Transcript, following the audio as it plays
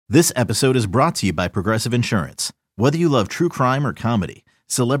This episode is brought to you by Progressive Insurance. Whether you love true crime or comedy,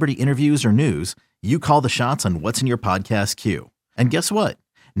 celebrity interviews or news, you call the shots on what's in your podcast queue. And guess what?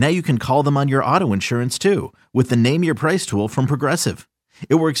 Now you can call them on your auto insurance too with the Name Your Price tool from Progressive.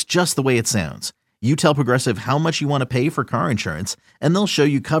 It works just the way it sounds. You tell Progressive how much you want to pay for car insurance, and they'll show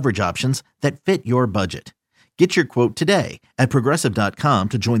you coverage options that fit your budget. Get your quote today at Progressive.com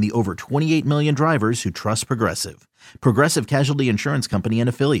to join the over 28 million drivers who trust Progressive. Progressive Casualty Insurance Company and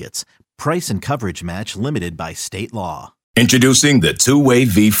Affiliates. Price and coverage match limited by state law. Introducing the Two-Way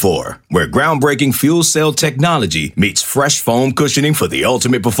V4, where groundbreaking fuel cell technology meets fresh foam cushioning for the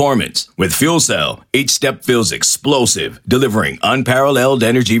ultimate performance. With Fuel Cell, each step feels explosive, delivering unparalleled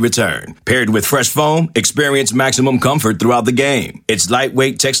energy return. Paired with fresh foam, experience maximum comfort throughout the game. Its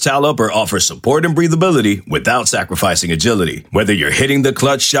lightweight textile upper offers support and breathability without sacrificing agility. Whether you're hitting the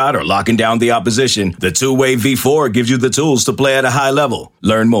clutch shot or locking down the opposition, the Two-Way V4 gives you the tools to play at a high level.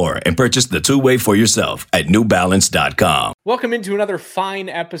 Learn more and purchase the Two-Way for yourself at NewBalance.com. Welcome into another fine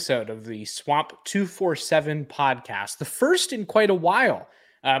episode of the Swamp 247 podcast, the first in quite a while.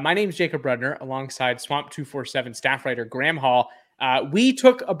 My name is Jacob Rudner, alongside Swamp 247 staff writer Graham Hall. We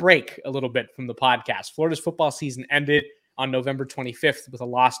took a break a little bit from the podcast. Florida's football season ended on November 25th with a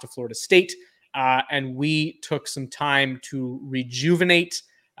loss to Florida State, and we took some time to rejuvenate,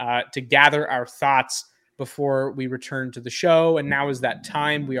 to gather our thoughts before we return to the show, and now is that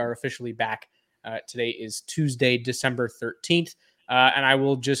time. We are officially back. Today is Tuesday, December 13th, and I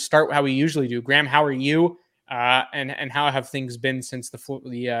will just start how we usually do. Graham, how are you, and how have things been since the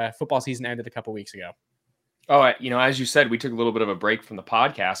football season ended a couple weeks ago? Oh, as you said, we took a little bit of a break from the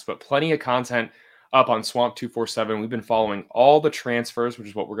podcast, but plenty of content up on Swamp 247. We've been following all the transfers, which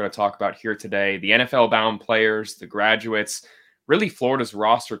is what we're going to talk about here today. The NFL-bound players, the graduates, really Florida's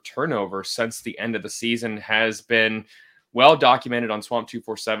roster turnover since the end of the season has been well documented on Swamp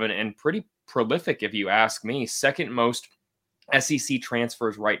 247 and pretty prolific, if you ask me. Second most SEC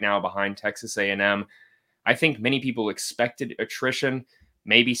transfers right now behind Texas A&M. I think many people expected attrition.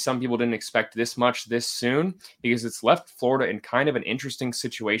 Maybe some people didn't expect this much this soon, because it's left Florida in kind of an interesting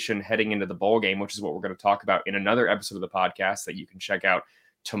situation heading into the bowl game, which is what we're going to talk about in another episode of the podcast that you can check out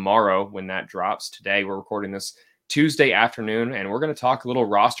tomorrow when that drops. Today, we're recording this Tuesday afternoon, and we're going to talk a little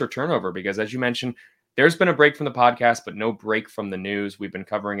roster turnover because, as you mentioned, there's been a break from the podcast, but no break from the news. We've been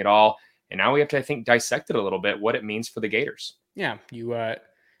covering it all. And now we have to, I think, dissect it a little bit, what it means for the Gators. Yeah, you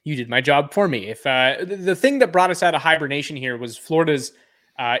did my job for me. If the thing that brought us out of hibernation here was Florida's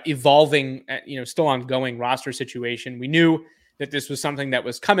evolving, still ongoing roster situation. We knew that this was something that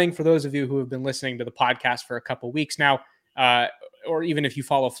was coming. For those of you who have been listening to the podcast for a couple of weeks now, or even if you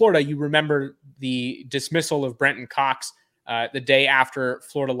follow Florida, you remember the dismissal of Brenton Cox the day after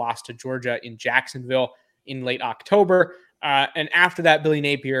Florida lost to Georgia in Jacksonville in late October. And after that, Billy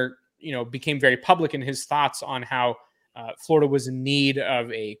Napier, became very public in his thoughts on how Florida was in need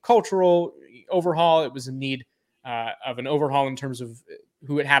of a cultural overhaul. It was in need of an overhaul in terms of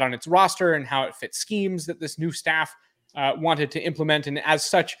who it had on its roster and how it fit schemes that this new staff wanted to implement. And as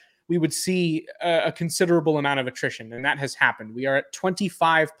such, we would see a considerable amount of attrition, and that has happened. We are at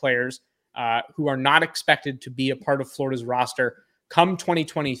 25 players who are not expected to be a part of Florida's roster come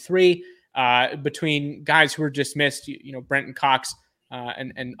 2023, between guys who were dismissed, Brenton Cox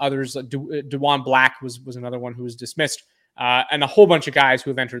and others. DeJuan Black was another one who was dismissed, and a whole bunch of guys who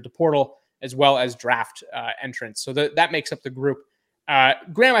have entered the portal as well as draft entrants. So that makes up the group.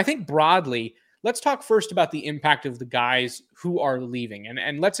 Graham, I think broadly, let's talk first about the impact of the guys who are leaving,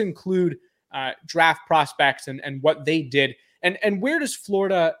 and let's include draft prospects and what they did. And where does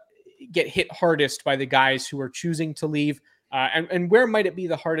Florida get hit hardest by the guys who are choosing to leave? And where might it be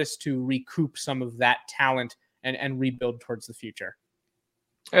the hardest to recoup some of that talent and rebuild towards the future?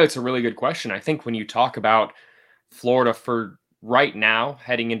 It's a really good question. I think when you talk about Florida for right now,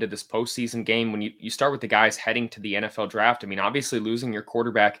 heading into this postseason game, when you start with the guys heading to the NFL draft, I mean, obviously losing your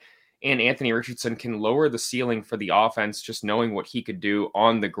quarterback and Anthony Richardson can lower the ceiling for the offense, just knowing what he could do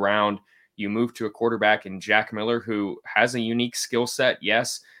on the ground. You move to a quarterback in Jack Miller, who has a unique skill set,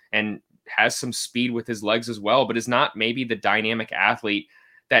 yes, and has some speed with his legs as well, but is not maybe the dynamic athlete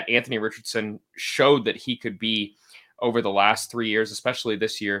that Anthony Richardson showed that he could be over the last 3 years, especially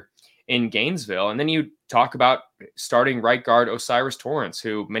this year in Gainesville. And then you talk about starting right guard O'Cyrus Torrence,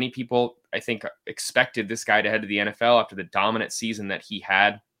 who many people, I think, expected this guy to head to the NFL after the dominant season that he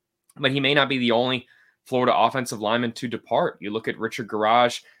had. But he may not be the only Florida offensive lineman to depart. You look at Richard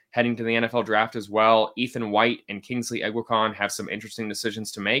Garage heading to the NFL draft as well. Ethan White and Kingsley Eguakon have some interesting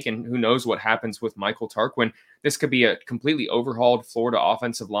decisions to make, and who knows what happens with Michael Tarquin. This could be a completely overhauled Florida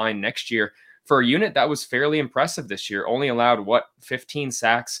offensive line next year. for a unit that was fairly impressive this year. Only allowed 15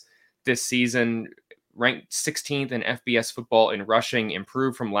 sacks this season, ranked 16th in FBS football in rushing,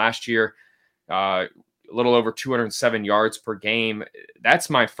 improved from last year, a little over 207 yards per game. That's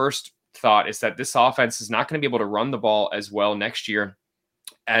my first thought, is that this offense is not going to be able to run the ball as well next year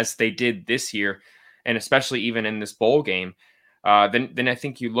as they did this year, and especially even in this bowl game. Then I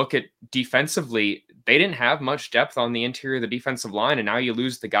think you look at defensively, they didn't have much depth on the interior of the defensive line, and now you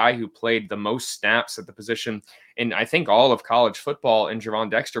lose the guy who played the most snaps at the position in, I think, all of college football, in Gervon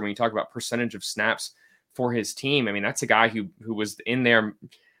Dexter. When you talk about percentage of snaps for his team, I mean, that's a guy who was in there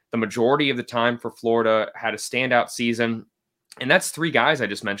the majority of the time for Florida, had a standout season. And that's three guys I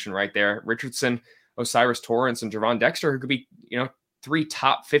just mentioned right there: Richardson, O'Cyrus Torrence, and Gervon Dexter, who could be, three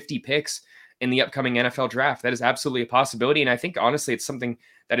top 50 picks in the upcoming NFL draft. That is absolutely a possibility. And I think, honestly, it's something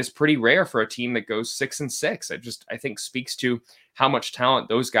that is pretty rare for a team that goes 6-6. I think speaks to how much talent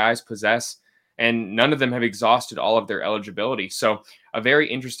those guys possess. And none of them have exhausted all of their eligibility. So a very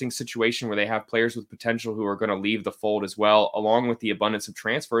interesting situation where they have players with potential who are going to leave the fold as well, along with the abundance of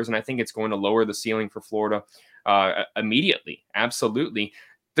transfers. And I think it's going to lower the ceiling for Florida immediately. Absolutely.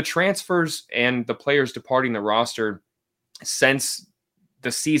 The transfers and the players departing the roster since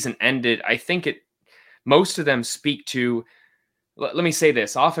the season ended, I think most of them speak to, let me say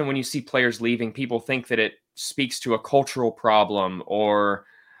this, often when you see players leaving, people think that it speaks to a cultural problem or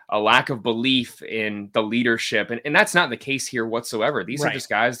a lack of belief in the leadership. And that's not the case here whatsoever. These are just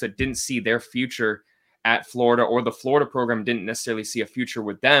guys that didn't see their future at Florida, or the Florida program didn't necessarily see a future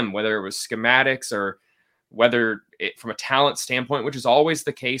with them, whether it was schematics or whether it from a talent standpoint, which is always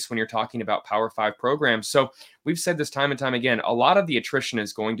the case when you're talking about Power 5 programs. So we've said this time and time again, a lot of the attrition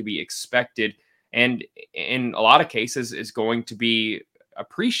is going to be expected, and in a lot of cases is going to be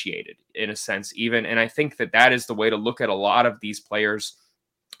appreciated in a sense even. And I think that is the way to look at a lot of these players,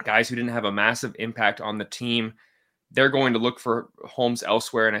 guys who didn't have a massive impact on the team. They're going to look for homes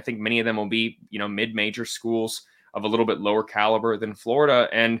elsewhere. And I think many of them will be, mid-major schools of a little bit lower caliber than Florida.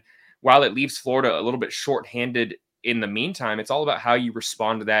 And while it leaves Florida a little bit shorthanded in the meantime, it's all about how you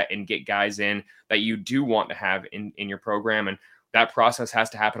respond to that and get guys in that you do want to have in your program. And that process has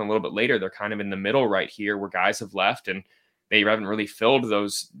to happen a little bit later. They're kind of in the middle right here where guys have left and they haven't really filled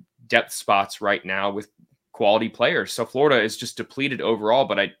those depth spots right now with quality players. So Florida is just depleted overall,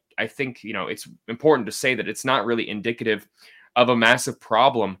 but I think, it's important to say that it's not really indicative of a massive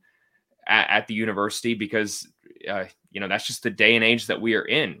problem at the university, because, that's just the day and age that we are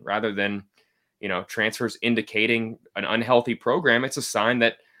in, rather than, transfers indicating an unhealthy program. It's a sign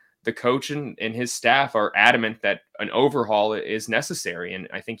that the coach and his staff are adamant that an overhaul is necessary. And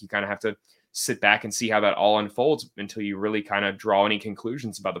I think you kind of have to sit back and see how that all unfolds until you really kind of draw any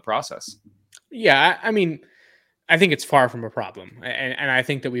conclusions about the process. Yeah, I mean, I think it's far from a problem. And I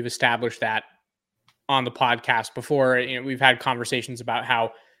think that we've established that on the podcast before. We've had conversations about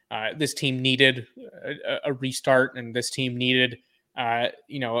how this team needed a restart, and this team needed, a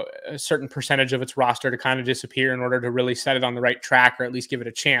certain percentage of its roster to kind of disappear in order to really set it on the right track, or at least give it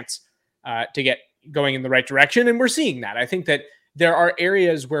a chance to get going in the right direction. And we're seeing that. I think that there are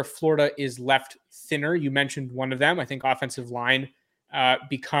areas where Florida is left thinner. You mentioned one of them. I think offensive line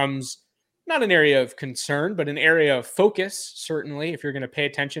becomes not an area of concern, but an area of focus. Certainly, if you're going to pay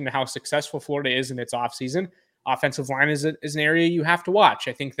attention to how successful Florida is in its offseason, offensive line is an area you have to watch.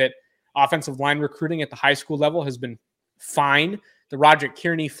 I think that offensive line recruiting at the high school level has been fine. The Roderick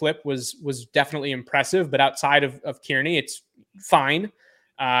Kearney flip was definitely impressive, but outside of Kearney, it's fine.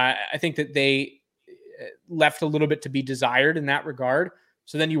 I think that they left a little bit to be desired in that regard.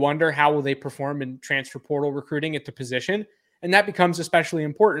 So then you wonder, how will they perform in transfer portal recruiting at the position? And that becomes especially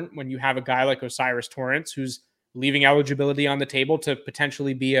important when you have a guy like O'Cyrus Torrence, who's leaving eligibility on the table to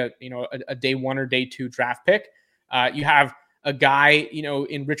potentially be a day 1 or day 2 draft pick. You have a guy,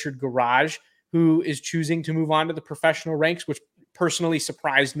 in Richard Garage, who is choosing to move on to the professional ranks, which personally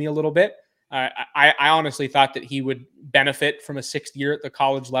surprised me a little bit. I honestly thought that he would benefit from a 6th year at the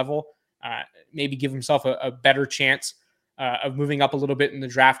college level, maybe give himself a better chance of moving up a little bit in the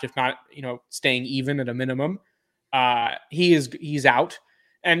draft, if not, staying even at a minimum. He's out.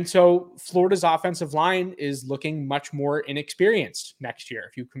 And so Florida's offensive line is looking much more inexperienced next year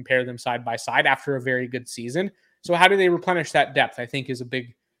if you compare them side by side after a very good season. So how do they replenish that depth, I think, is a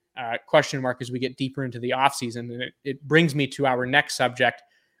big question mark as we get deeper into the offseason. And it brings me to our next subject,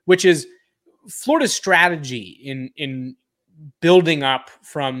 which is Florida's strategy in building up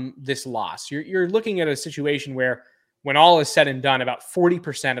from this loss. You're looking at a situation where, when all is said and done, about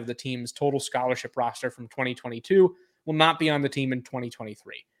 40% of the team's total scholarship roster from 2022 will not be on the team in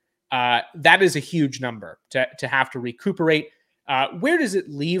 2023. That is a huge number to have to recuperate. Where does it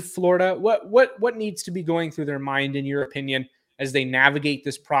leave Florida? What needs to be going through their mind, in your opinion, as they navigate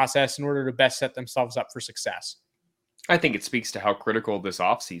this process in order to best set themselves up for success? I think it speaks to how critical this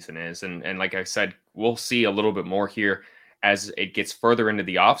offseason is. And like I said, we'll see a little bit more here as it gets further into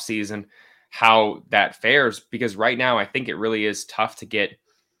the offseason, how that fares. Because right now, I think it really is tough to get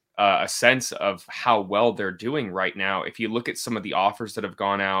a sense of how well they're doing right now. If you look at some of the offers that have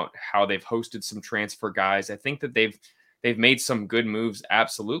gone out, how they've hosted some transfer guys, I think that they've made some good moves,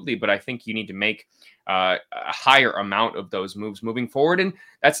 absolutely. But I think you need to make a higher amount of those moves moving forward. And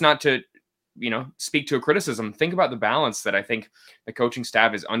that's not to speak to a criticism. Think about the balance that I think the coaching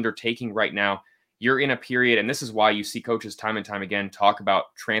staff is undertaking right now. You're in a period, and this is why you see coaches time and time again talk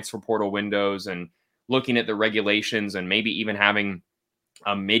about transfer portal windows and looking at the regulations and maybe even having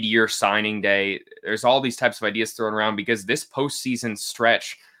a mid-year signing day. There's all these types of ideas thrown around because this postseason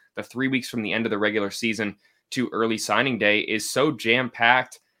stretch, the 3 weeks from the end of the regular season to early signing day, is so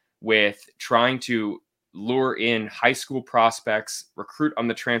jam-packed with trying to lure in high school prospects, recruit on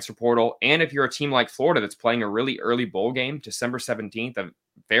the transfer portal. And if you're a team like Florida that's playing a really early bowl game, December 17th, a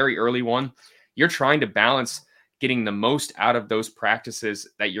very early one, you're trying to balance getting the most out of those practices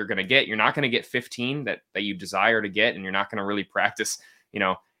that you're going to get. You're not going to get 15 that you desire to get, and you're not going to really practice,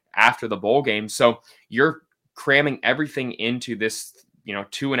 after the bowl game. So you're cramming everything into this,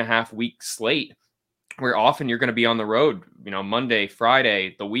 2.5 week slate where often you're going to be on the road, Monday,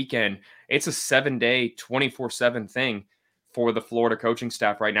 Friday, the weekend. It's a 7-day, 24/7 thing for the Florida coaching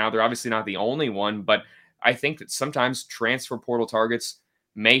staff right now. They're obviously not the only one, but I think that sometimes transfer portal targets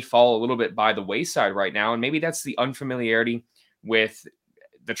may fall a little bit by the wayside right now. And maybe that's the unfamiliarity with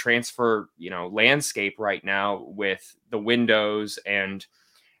the transfer, landscape right now, with the windows and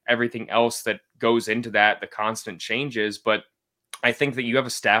everything else that goes into that, the constant changes. But I think that you have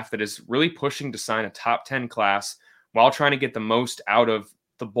a staff that is really pushing to sign a top 10 class while trying to get the most out of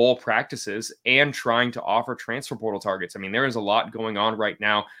the bowl practices and trying to offer transfer portal targets. I mean, there is a lot going on right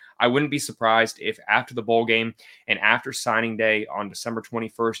now. I wouldn't be surprised if after the bowl game and after signing day on December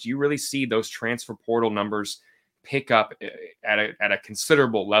 21st, you really see those transfer portal numbers pick up at a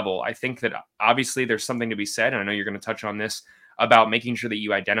considerable level. I think that obviously there's something to be said, and I know you're going to touch on this, about making sure that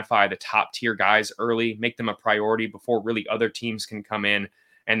you identify the top tier guys early, make them a priority before really other teams can come in.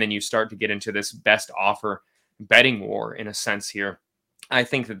 And then you start to get into this best offer betting war in a sense here. I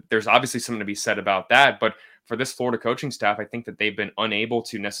think that there's obviously something to be said about that. But for this Florida coaching staff, I think that they've been unable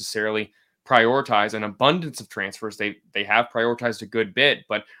to necessarily prioritize an abundance of transfers. They have prioritized a good bit,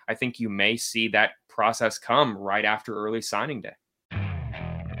 but I think you may see that process come right after early signing day.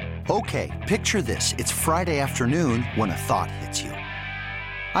 Okay, picture this. It's Friday afternoon when a thought hits you.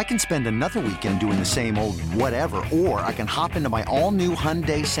 I can spend another weekend doing the same old whatever, or I can hop into my all-new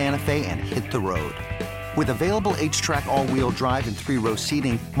Hyundai Santa Fe and hit the road. With available H-Track all-wheel drive and 3-row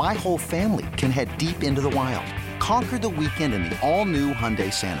seating, my whole family can head deep into the wild. Conquer the weekend in the all-new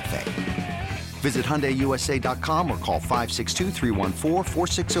Hyundai Santa Fe. Visit HyundaiUSA.com or call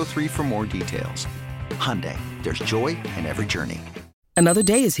 562-314-4603 for more details. Hyundai, there's joy in every journey. Another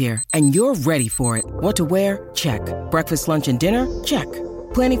day is here, and you're ready for it. What to wear? Check. Breakfast, lunch, and dinner? Check.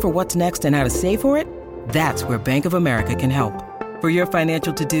 Planning for what's next and how to save for it? That's where Bank of America can help. For your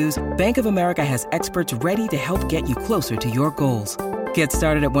financial to-dos, Bank of America has experts ready to help get you closer to your goals. Get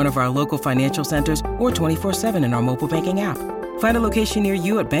started at one of our local financial centers or 24/7 in our mobile banking app. Find a location near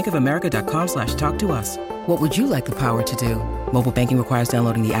you at bankofamerica.com/talktous. What would you like the power to do? Mobile banking requires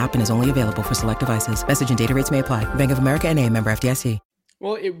downloading the app and is only available for select devices. Message and data rates may apply. Bank of America NA, member FDIC.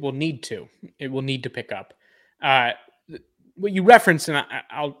 Well, it will need to. It will need to pick up. What you referenced, and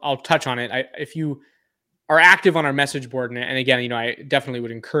I'll touch on it. If you are active on our message board, and again, I definitely would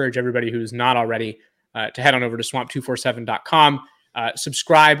encourage everybody who's not already to head on over to swamp247.com.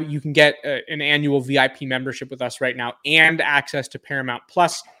 Subscribe. You can get an annual VIP membership with us right now and access to Paramount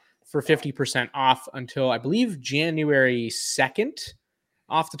Plus for 50% off until, I believe, January 2nd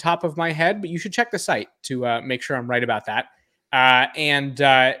off the top of my head. But you should check the site to make sure I'm right about that.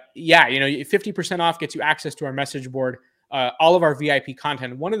 50% off gets you access to our message board, all of our VIP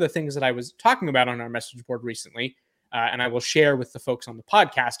content. One of the things that I was talking about on our message board recently, and I will share with the folks on the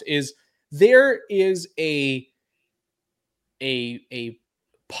podcast, is there is a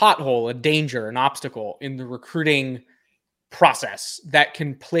pothole, a danger, an obstacle in the recruiting process that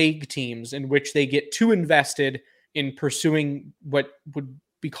can plague teams in which they get too invested in pursuing what would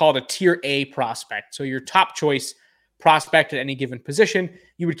be called a tier A prospect. So your top choice prospect at any given position,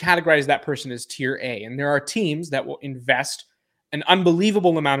 you would categorize that person as tier A. And there are teams that will invest an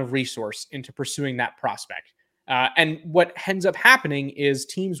unbelievable amount of resource into pursuing that prospect. And what ends up happening is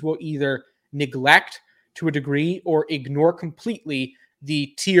teams will either neglect to a degree or ignore completely the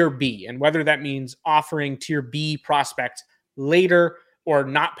tier B, and whether that means offering tier B prospects later or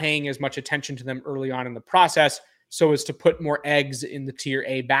not paying as much attention to them early on in the process so as to put more eggs in the tier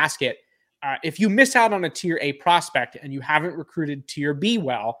A basket. If you miss out on a tier A prospect and you haven't recruited tier B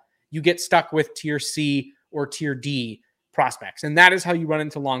well, you get stuck with tier C or tier D prospects. And that is how you run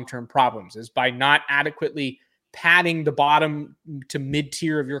into long-term problems, is by not adequately padding the bottom to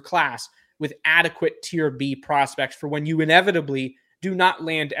mid-tier of your class with adequate tier B prospects for when you inevitably do not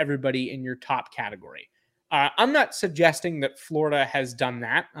land everybody in your top category. I'm not suggesting that Florida has done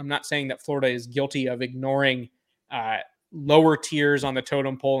that. I'm not saying that Florida is guilty of ignoring lower tiers on the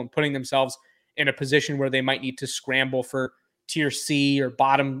totem pole and putting themselves in a position where they might need to scramble for tier C or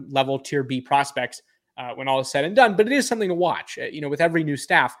bottom level tier B prospects when all is said and done. But it is something to watch. With every new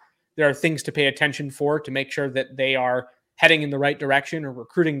staff, there are things to pay attention for to make sure that they are heading in the right direction or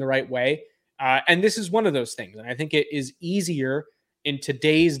recruiting the right way. And this is one of those things. And I think it is easier in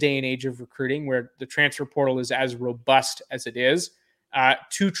today's day and age of recruiting, where the transfer portal is as robust as it is,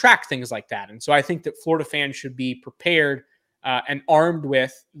 to track things like that. And so I think that Florida fans should be prepared and armed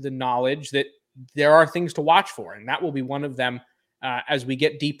with the knowledge that there are things to watch for. And that will be one of them as we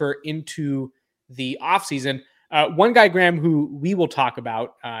get deeper into the offseason. One guy, Graham, who we will talk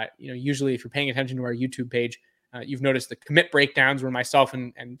about, usually if you're paying attention to our YouTube page, you've noticed the commit breakdowns where myself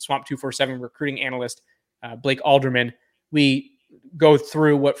and Swamp 247 recruiting analyst Blake Alderman, we go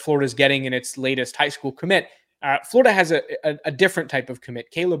through what Florida's getting in its latest high school commit. Florida has a different type of commit.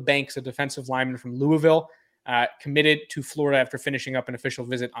 Caleb Banks, a defensive lineman from Louisville, committed to Florida after finishing up an official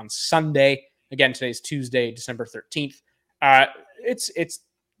visit on Sunday. Again, today's Tuesday, December 13th. It's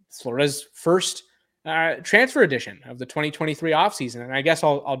Florida's first transfer edition of the 2023 offseason. And I guess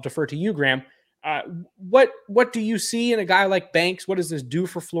I'll defer to you, Graham. What do you see in a guy like Banks? What does this do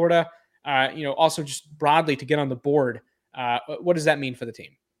for Florida? Also just broadly to get on the board. What does that mean for the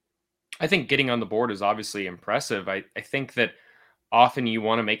team? I think getting on the board is obviously impressive. I think that often you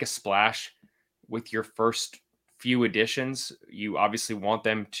want to make a splash with your first few additions. You obviously want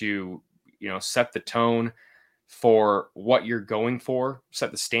them to, set the tone for what you're going for,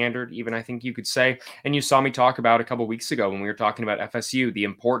 set the standard, even I think you could say. And you saw me talk about a couple of weeks ago when we were talking about FSU, the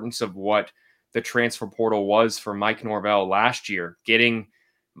importance of what the transfer portal was for Mike Norvell last year, getting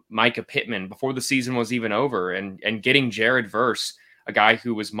Micah Pittman before the season was even over, and getting Jared Verse, a guy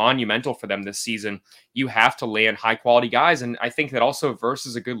who was monumental for them this season. You have to land high quality guys. And I think that also Verse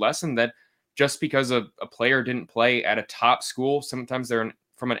is a good lesson that just because a player didn't play at a top school, sometimes they're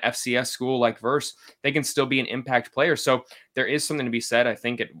from an FCS school like Verse, they can still be an impact player. So there is something to be said, I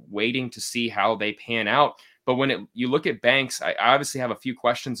think, at waiting to see how they pan out. But when you look at Banks, I obviously have a few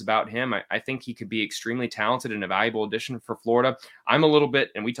questions about him. I think he could be extremely talented and a valuable addition for Florida. I'm a little bit,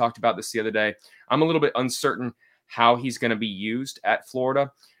 and we talked about this the other day, I'm a little bit uncertain how he's going to be used at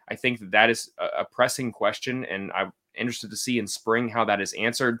Florida. I think that is a pressing question, and I'm interested to see in spring how that is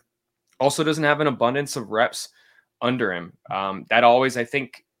answered. Also doesn't have an abundance of reps under him. That always, I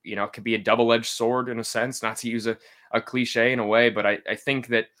think, could be a double-edged sword in a sense, not to use a cliche in a way, but I think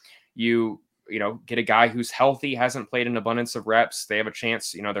that you get a guy who's healthy, hasn't played an abundance of reps. They have a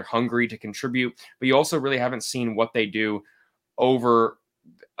chance, they're hungry to contribute, but you also really haven't seen what they do over,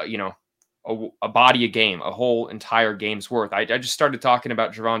 a body of game, a whole entire game's worth. I just started talking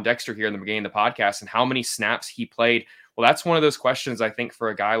about Javon Dexter here in the beginning of the podcast and how many snaps he played. Well, that's one of those questions, I think, for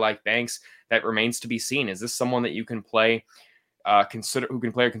a guy like Banks that remains to be seen. Is this someone that you can play, who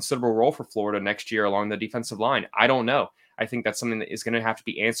can play a considerable role for Florida next year along the defensive line? I don't know. I think that's something that is going to have to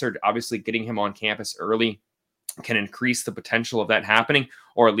be answered. Obviously, getting him on campus early can increase the potential of that happening,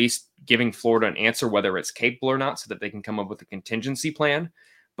 or at least giving Florida an answer whether it's capable or not so that they can come up with a contingency plan.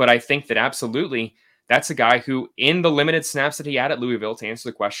 But I think that absolutely that's a guy who, in the limited snaps that he had at Louisville, to answer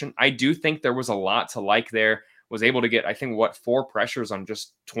the question, I do think there was a lot to like there. Was able to get, I think, 4 pressures on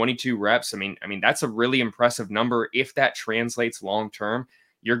just 22 reps. I mean, that's a really impressive number. If that translates long-term,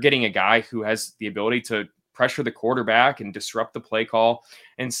 you're getting a guy who has the ability to pressure the quarterback and disrupt the play call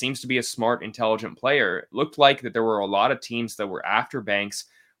and seems to be a smart, intelligent player. It looked like that there were a lot of teams that were after Banks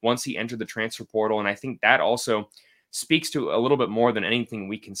once he entered the transfer portal. And I think that also speaks to a little bit more than anything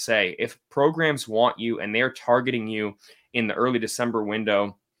we can say. If programs want you and they're targeting you in the early December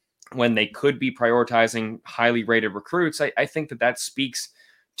window, when they could be prioritizing highly rated recruits, I think that speaks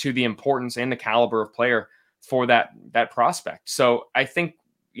to the importance and the caliber of player for that prospect. So I think,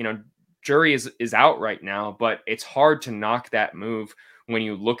 jury is out right now, but it's hard to knock that move when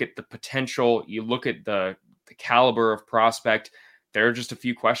you look at the potential, you look at the caliber of prospect. There are just a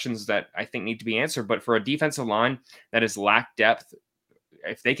few questions that I think need to be answered. But for a defensive line that has lacked depth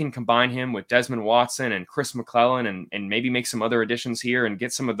if they can combine him with Desmond Watson and Chris McClellan and maybe make some other additions here and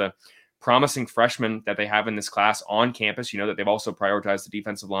get some of the promising freshmen that they have in this class on campus, that they've also prioritized the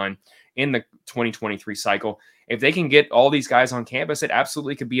defensive line in the 2023 cycle. If they can get all these guys on campus, it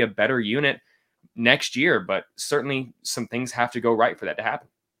absolutely could be a better unit next year, but certainly some things have to go right for that to happen.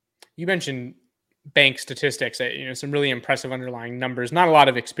 You mentioned bank statistics, some really impressive underlying numbers, not a lot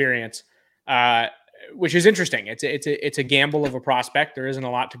of experience, which is interesting. It's a gamble of a prospect. There isn't a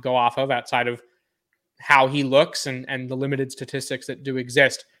lot to go off of outside of how he looks and the limited statistics that do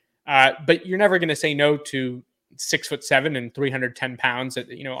exist. But you're never going to say no to 6'7" and 310 pounds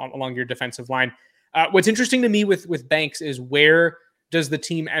along your defensive line. What's interesting to me with Banks is where does the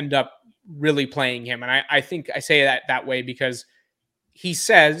team end up really playing him? And I think I say that way because he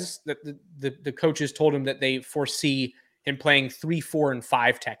says that the coaches told him that they foresee him playing 3, 4, and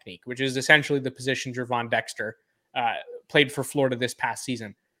 5 technique, which is essentially the position Gervon Dexter played for Florida this past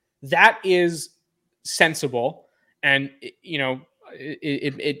season. That is sensible. And,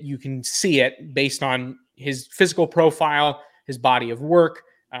 you can see it based on his physical profile, his body of work,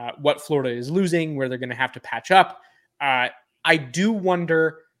 what Florida is losing, where they're going to have to patch up. I do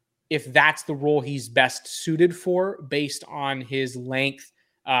wonder if that's the role he's best suited for based on his length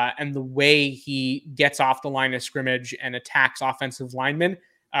and the way he gets off the line of scrimmage and attacks offensive linemen.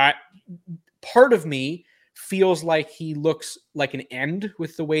 Part of me feels like he looks like an end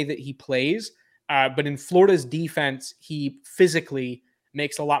with the way that he plays. But in Florida's defense, he physically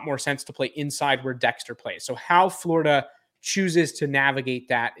makes a lot more sense to play inside where Dexter plays. So how Florida chooses to navigate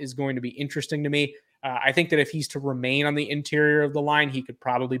that is going to be interesting to me. I think that if he's to remain on the interior of the line, he could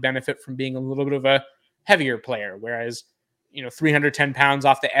probably benefit from being a little bit of a heavier player. Whereas, 310 pounds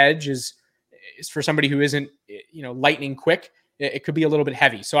off the edge is for somebody who isn't, lightning quick. It could be a little bit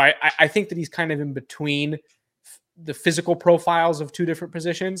heavy. So I think that he's kind of in between the physical profiles of two different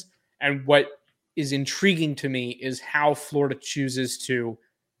positions. And what is intriguing to me is how Florida chooses to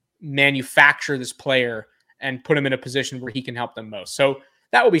manufacture this player and put him in a position where he can help them most. So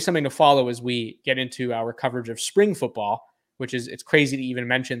that will be something to follow as we get into our coverage of spring football, which is, it's crazy to even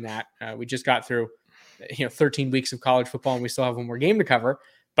mention that. We just got through, 13 weeks of college football and we still have one more game to cover,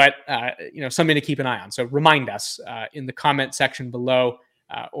 but something to keep an eye on. So remind us in the comment section below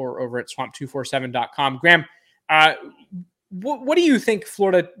or over at swamp247.com. Graham, what do you think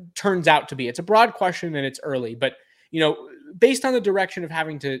Florida turns out to be? It's a broad question and it's early, but based on the direction of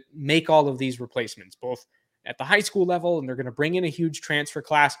having to make all of these replacements, both at the high school level, and they're going to bring in a huge transfer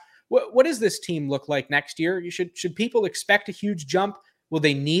class. What does this team look like next year? Should people expect a huge jump? Will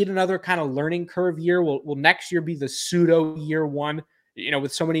they need another kind of learning curve year? Will next year be the pseudo year one?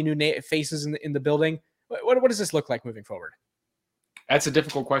 With so many new faces in the building. What does this look like moving forward? That's a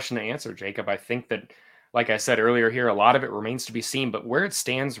difficult question to answer, Jacob. I think that, like I said earlier here, a lot of it remains to be seen. But where it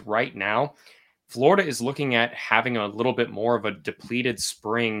stands right now, Florida is looking at having a little bit more of a depleted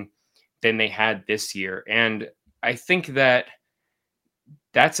spring than they had this year. And I think that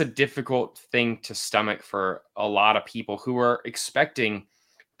that's a difficult thing to stomach for a lot of people who are expecting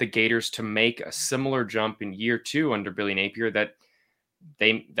the Gators to make a similar jump in year 2 under Billy Napier that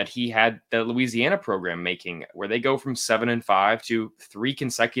he had the Louisiana program making, where they go from 7-5 to 3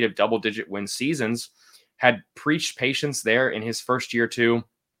 consecutive double-digit win seasons, had preached patience there in his first year too,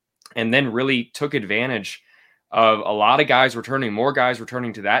 and then really took advantage of a lot of guys returning, more guys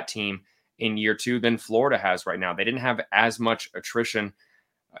returning to that team in year 2 than Florida has right now. They didn't have as much attrition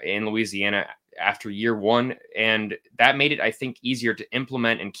in Louisiana after year 1, and that made it, I think, easier to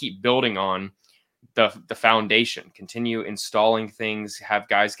implement and keep building on the foundation, continue installing things, have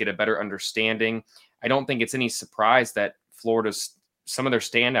guys get a better understanding. I don't think it's any surprise that Florida's, some of their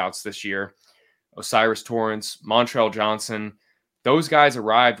standouts this year, O'Cyrus Torrence, Montrell Johnson, those guys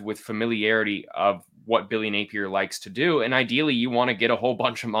arrived with familiarity of what Billy Napier likes to do. And ideally, you want to get a whole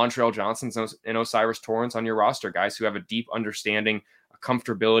bunch of Montrell Johnsons and O'Cyrus Torrence on your roster, guys who have a deep understanding, a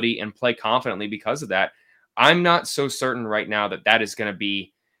comfortability, and play confidently because of that. I'm not so certain right now that is going to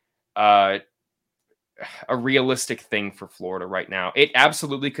be a realistic thing for Florida right now. It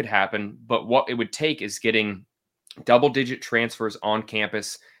absolutely could happen, but what it would take is getting double-digit transfers on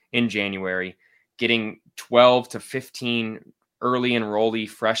campus in January, getting 12 to 15 early enrollee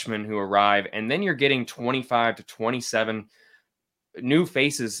freshmen who arrive, and then you're getting 25 to 27 new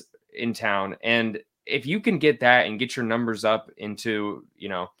faces in town. And if you can get that and get your numbers up into,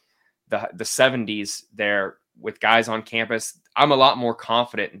 the 70s there with guys on campus, I'm a lot more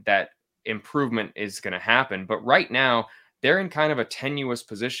confident that improvement is going to happen. But right now, they're in kind of a tenuous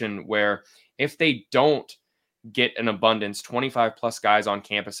position where if they don't get an abundance, 25 plus guys on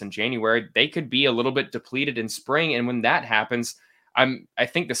campus in January, they could be a little bit depleted in spring. And when that happens, I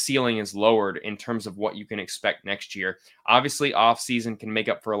think the ceiling is lowered in terms of what you can expect next year. Obviously, off season can make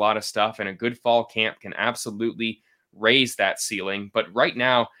up for a lot of stuff, and a good fall camp can absolutely raise that ceiling. But right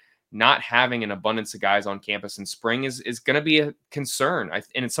now, not having an abundance of guys on campus in spring is going to be a concern.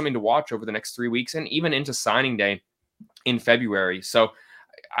 And it's something to watch over the next 3 weeks and even into signing day in February. So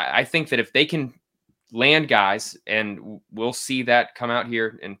I think that if they can land guys, and we'll see that come out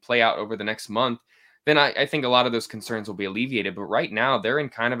here and play out over the next month, then I think a lot of those concerns will be alleviated. But right now, they're in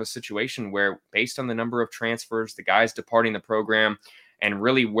kind of a situation where, based on the number of transfers, the guys departing the program, and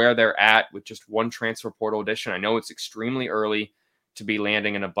really where they're at with just one transfer portal addition, I know it's extremely early to be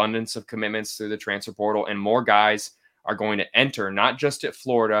landing an abundance of commitments through the transfer portal, and more guys are going to enter, not just at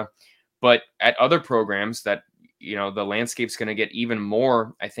Florida, but at other programs that, the landscape's going to get even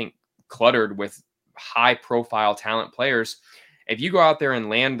more, I think, cluttered with high profile talent players. If you go out there and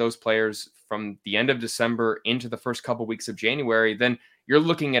land those players from the end of December into the first couple weeks of January, then you're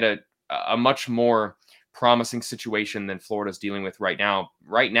looking at a much more promising situation than Florida's dealing with right now.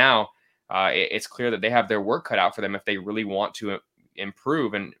 Right now, it's clear that they have their work cut out for them if they really want to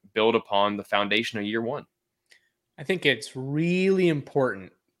improve and build upon the foundation of year one. I think it's really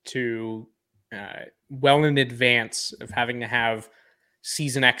important to, well in advance of having to have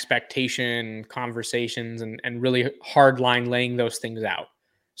season expectation conversations and really hard line laying those things out.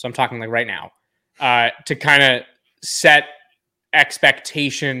 So I'm talking like right now, to kind of set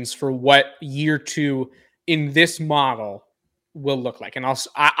expectations for what year two in this model will look like. And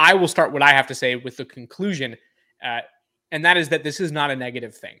I will start what I have to say with the conclusion, and that is that this is not a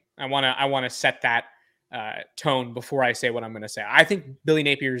negative thing. I want to set that tone before I say what I'm going to say. I think Billy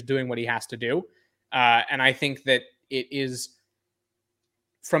Napier is doing what he has to do, and I think that it is,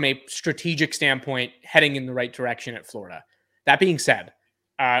 from a strategic standpoint, heading in the right direction at Florida. That being said,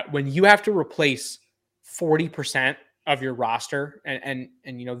 when you have to replace 40% of your roster and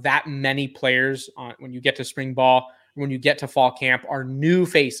that many players when you get to spring ball, when you get to fall camp, are new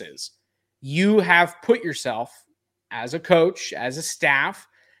faces, you have put yourself as a coach, as a staff,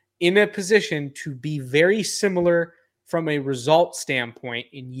 in a position to be very similar from a result standpoint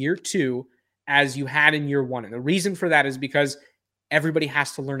in year two as you had in year one. And the reason for that is because everybody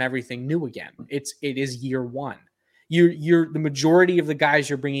has to learn everything new again. It is year one. You're the majority of the guys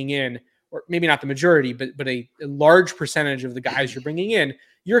you're bringing in, or maybe not the majority, but a large percentage of the guys you're bringing in,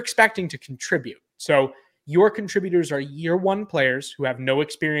 you're expecting to contribute. So your contributors are year one players who have no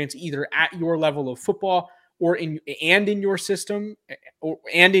experience either at your level of football or in your system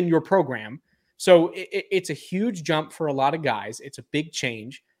and in your program. So it's a huge jump for a lot of guys. It's a big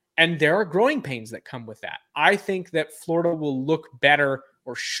change. And there are growing pains that come with that. I think that Florida will look better,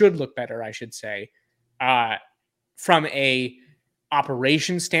 or should look better, I should say, from a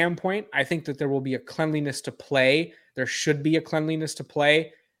operation standpoint. I think that there will be a cleanliness to play. There should be a cleanliness to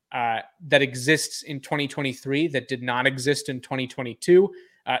play that exists in 2023 that did not exist in 2022.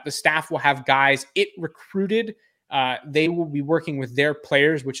 The staff will have guys it recruited. They will be working with their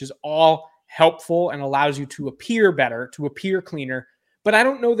players, which is all helpful and allows you to appear better, to appear cleaner. But I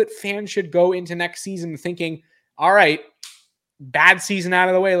don't know that fans should go into next season thinking, all right, bad season out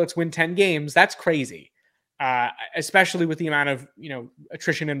of the way, let's win 10 games. That's crazy, especially with the amount of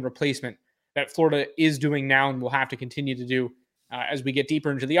attrition and replacement that Florida is doing now and will have to continue to do as we get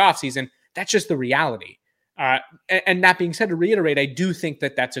deeper into the offseason. That's just the reality. And that being said, to reiterate, I do think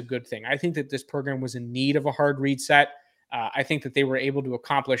that that's a good thing. I think that this program was in need of a hard reset. I think that they were able to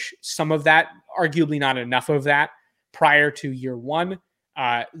accomplish some of that, arguably not enough of that, prior to year one.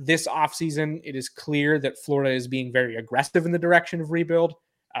 This offseason, it is clear that Florida is being very aggressive in the direction of rebuild.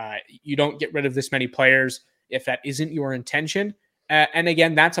 You don't get rid of this many players if that isn't your intention. And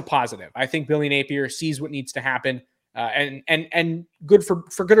again, that's a positive. I think Billy Napier sees what needs to happen, and good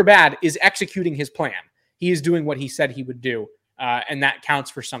for good or bad, is executing his plan. He is doing what he said he would do, and that counts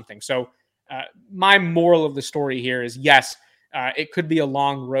for something. So my moral of the story here is, yes, it could be a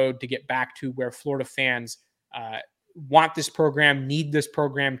long road to get back to where Florida fans want this program, need this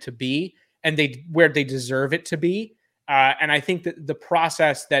program to be, and where they deserve it to be. And I think that the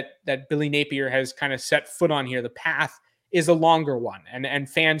process that Billy Napier has kind of set foot on here, the path, is a longer one, and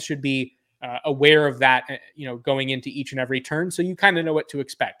fans should be aware of that, going into each and every turn, so you kind of know what to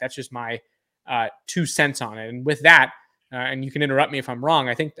expect. That's just my 2 cents on it. And with that, and you can interrupt me if I'm wrong,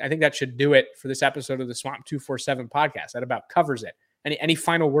 I think that should do it for this episode of the Swamp 247 podcast. That about covers it. Any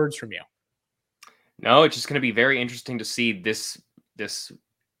final words from you? No, it's just going to be very interesting to see this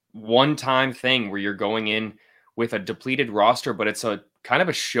one-time thing where you're going in with a depleted roster, but it's a kind of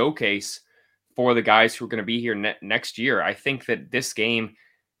a showcase for the guys who are going to be here next year. I think that this game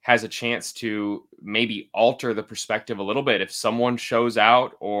has a chance to maybe alter the perspective a little bit. If someone shows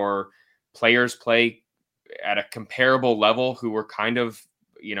out or players play at a comparable level who were kind of,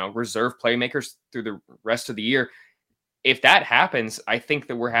 reserve playmakers through the rest of the year, if that happens, I think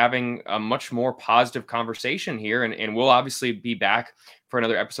that we're having a much more positive conversation here. And we'll obviously be back for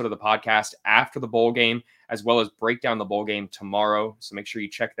another episode of the podcast after the bowl game, as well as break down the bowl game tomorrow. So make sure you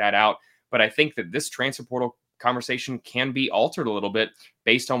check that out. But I think that this transfer portal conversation can be altered a little bit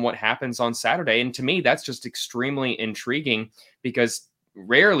based on what happens on Saturday. And to me, that's just extremely intriguing, because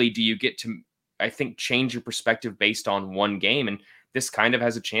rarely do you get to, I think, change your perspective based on one game. And this kind of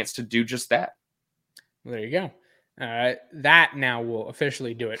has a chance to do just that. Well, there you go. That now will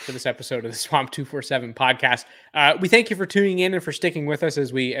officially do it for this episode of the Swamp 247 podcast. We thank you for tuning in and for sticking with us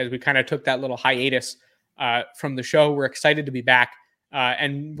as we kind of took that little hiatus from the show. We're excited to be back,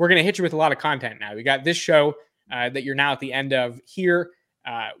 and we're going to hit you with a lot of content now. We got this show that you're now at the end of here.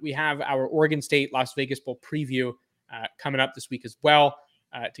 We have our Oregon State Las Vegas Bowl preview coming up this week as well,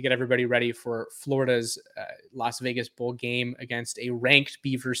 to get everybody ready for Florida's Las Vegas Bowl game against a ranked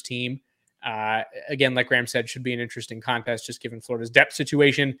Beavers team. Again, like Graham said, should be an interesting contest just given Florida's depth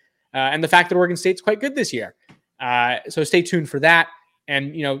situation and the fact that Oregon State's quite good this year. So stay tuned for that.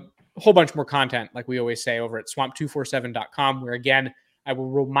 And, a whole bunch more content, like we always say, over at swamp247.com, where, again, I will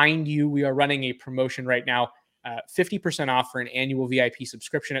remind you, we are running a promotion right now, 50% off for an annual VIP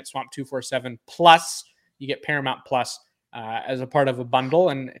subscription at Swamp 247 Plus. You get Paramount Plus as a part of a bundle,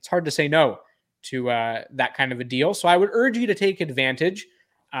 and it's hard to say no to that kind of a deal. So I would urge you to take advantage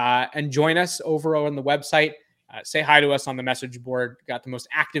and join us over on the website. Say hi to us on the message board. Got the most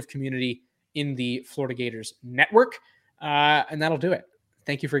active community in the Florida Gators network, and that'll do it.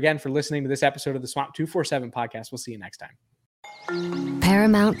 Thank you again for listening to this episode of the Swamp 247 podcast. We'll see you next time.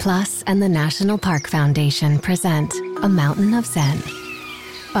 Paramount Plus and the National Park Foundation present A Mountain of Zen.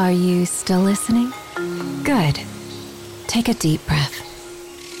 Are you still listening? Good. Take a deep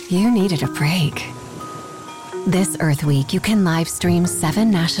breath. You needed a break. This Earth Week, you can live stream 7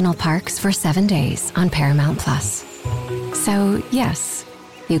 national parks for 7 days on Paramount Plus. So, yes,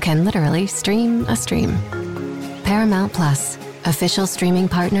 you can literally stream a stream. Paramount Plus, official streaming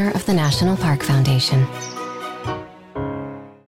partner of the National Park Foundation.